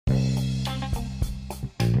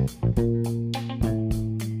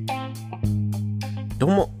どう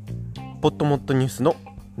も、ポッドモッドニュースの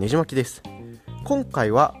ねじまきです。今回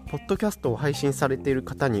はポッドキャストを配信されている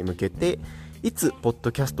方に向けて、いつポッ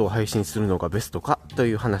ドキャストを配信するのがベストかと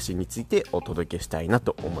いう話についてお届けしたいな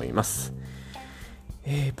と思います。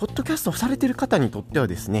ポッドキャストをされている方にとっては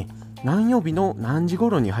ですね、何曜日の何時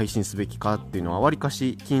頃に配信すべきかっていうのはわりか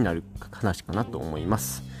し気になる話かなと思いま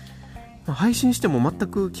す。配信しても全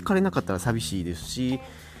く聞かれなかったら寂しいですし、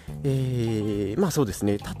そうです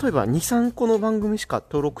ね、例えば 2,3 個の番組しか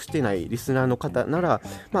登録してないリスナーの方なら、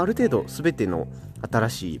ある程度全ての新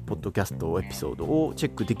しいポッドキャストエピソードをチェ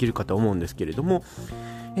ックできるかと思うんですけれども、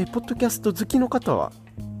ポッドキャスト好きの方は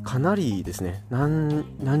かなりですね、何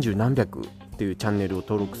十何百っていうチャンネルを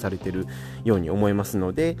登録されているように思います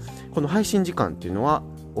ので、この配信時間っていうのは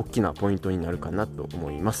大きなポイントになるかなと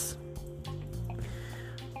思います。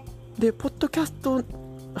で、ポッドキャスト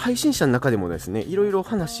配信者の中でもですね、いろいろ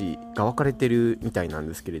話が分かれてるみたいなん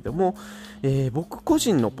ですけれども、僕個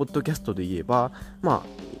人のポッドキャストで言えば、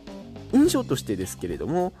印象としてですけれど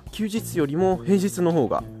も、休日よりも平日の方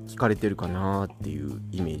が聞かれてるかなっていう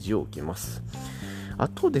イメージを受けます。あ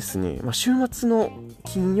とですね、週末の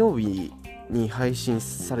金曜日に配信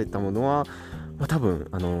されたものは、多分、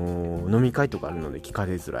飲み会とかあるので聞か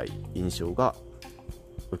れづらい印象が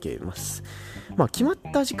受けます。決まっ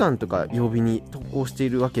た時間とか曜日に投稿してい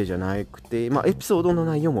るわけじゃなくて、エピソードの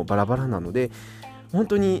内容もバラバラなので、本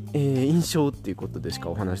当に、印象っていうことでしか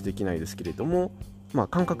お話できないですけれども、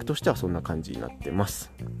感覚としてはそんな感じになってます。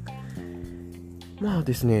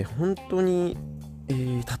ですね、本当に、例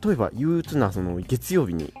えば憂鬱なその月曜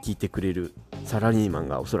日に聞いてくれるサラリーマン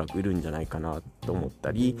がおそらくいるんじゃないかなと思っ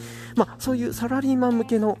たり、そういうサラリーマン向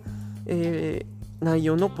けの、内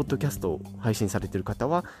容のポッドキャストを配信されている方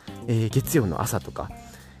は、月曜の朝とか、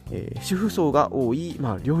主婦層が多い、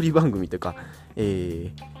料理番組とか、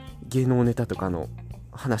芸能ネタとかの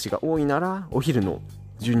話が多いならお昼の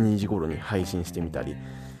12時頃に配信してみたり、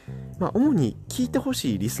主に聞いてほ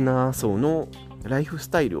しいリスナー層のライフス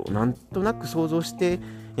タイルをなんとなく想像して、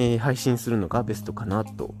配信するのがベストかな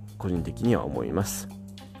と個人的には思います。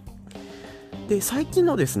で、最近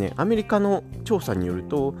のですね、アメリカの調査による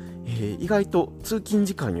と、意外と通勤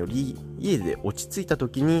時間より家で落ち着いた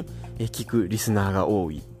時に、聞くリスナーが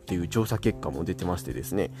多いっていう調査結果も出てましてで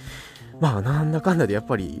すね、なんだかんだでやっ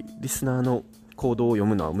ぱりリスナーの行動を読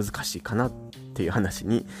むのは難しいかなっていう話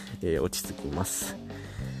に、落ち着きます。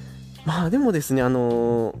でもですね、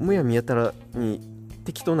むやみやたらに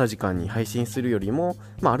適当な時間に配信するよりも、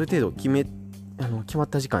ある程度決まっ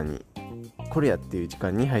た時間にこれやっていう時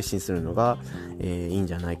間に配信するのが、いいん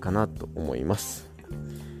じゃないかなと思います。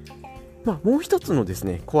もう一つのです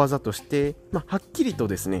ね、小技として、はっきりと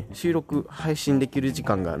ですね、収録配信できる時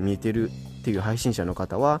間が見えてるっていう配信者の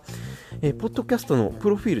方は、ポッドキャストの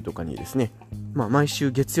プロフィールとかにですね、毎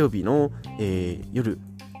週月曜日の、夜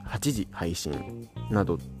8時配信な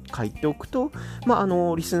ど書いておくと、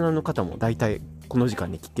リスナーの方もだいたいこの時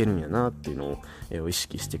間に聞けるんやなっていうのを、意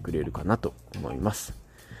識してくれるかなと思います。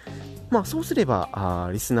そうすれば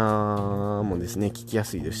リスナーもですね、聞きや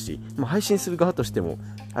すいですし、配信する側としても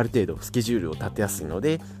ある程度スケジュールを立てやすいの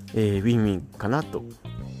で、ウィンウィンかなと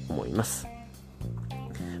思います。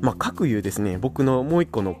各有ですね、僕のもう一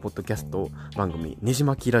個のポッドキャスト番組ねじ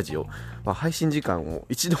まきラジオは配信時間を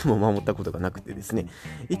一度も守ったことがなくてですね、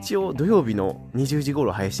一応土曜日の20時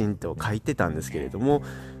頃配信と書いてたんですけれども、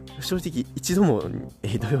正直一度も、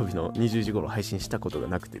土曜日の20時頃配信したことが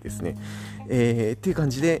なくてですね、っていう感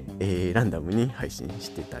じで、ランダムに配信し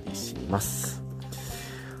てたりします。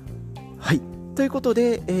はい、ということ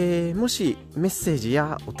で、もしメッセージ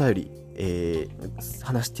やお便り、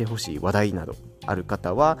話してほしい話題などある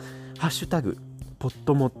方はハッシュタグポッ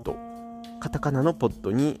ドモッド、カタカナのポッ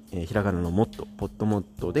ドに、ひらがなのモッド、ポッドモッ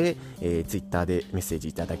ドで、ツイッターでメッセージ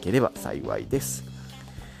いただければ幸いです。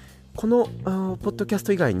このポッドキャス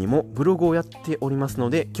ト以外にもブログをやっておりますの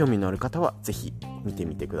で、興味のある方はぜひ見て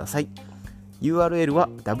みてください。 URL は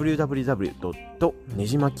www. ね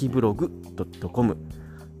じまきブログ .com、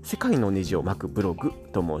 世界のネジを巻くブログ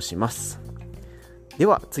と申します。で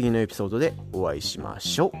は次のエピソードでお会いしま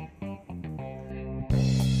しょう。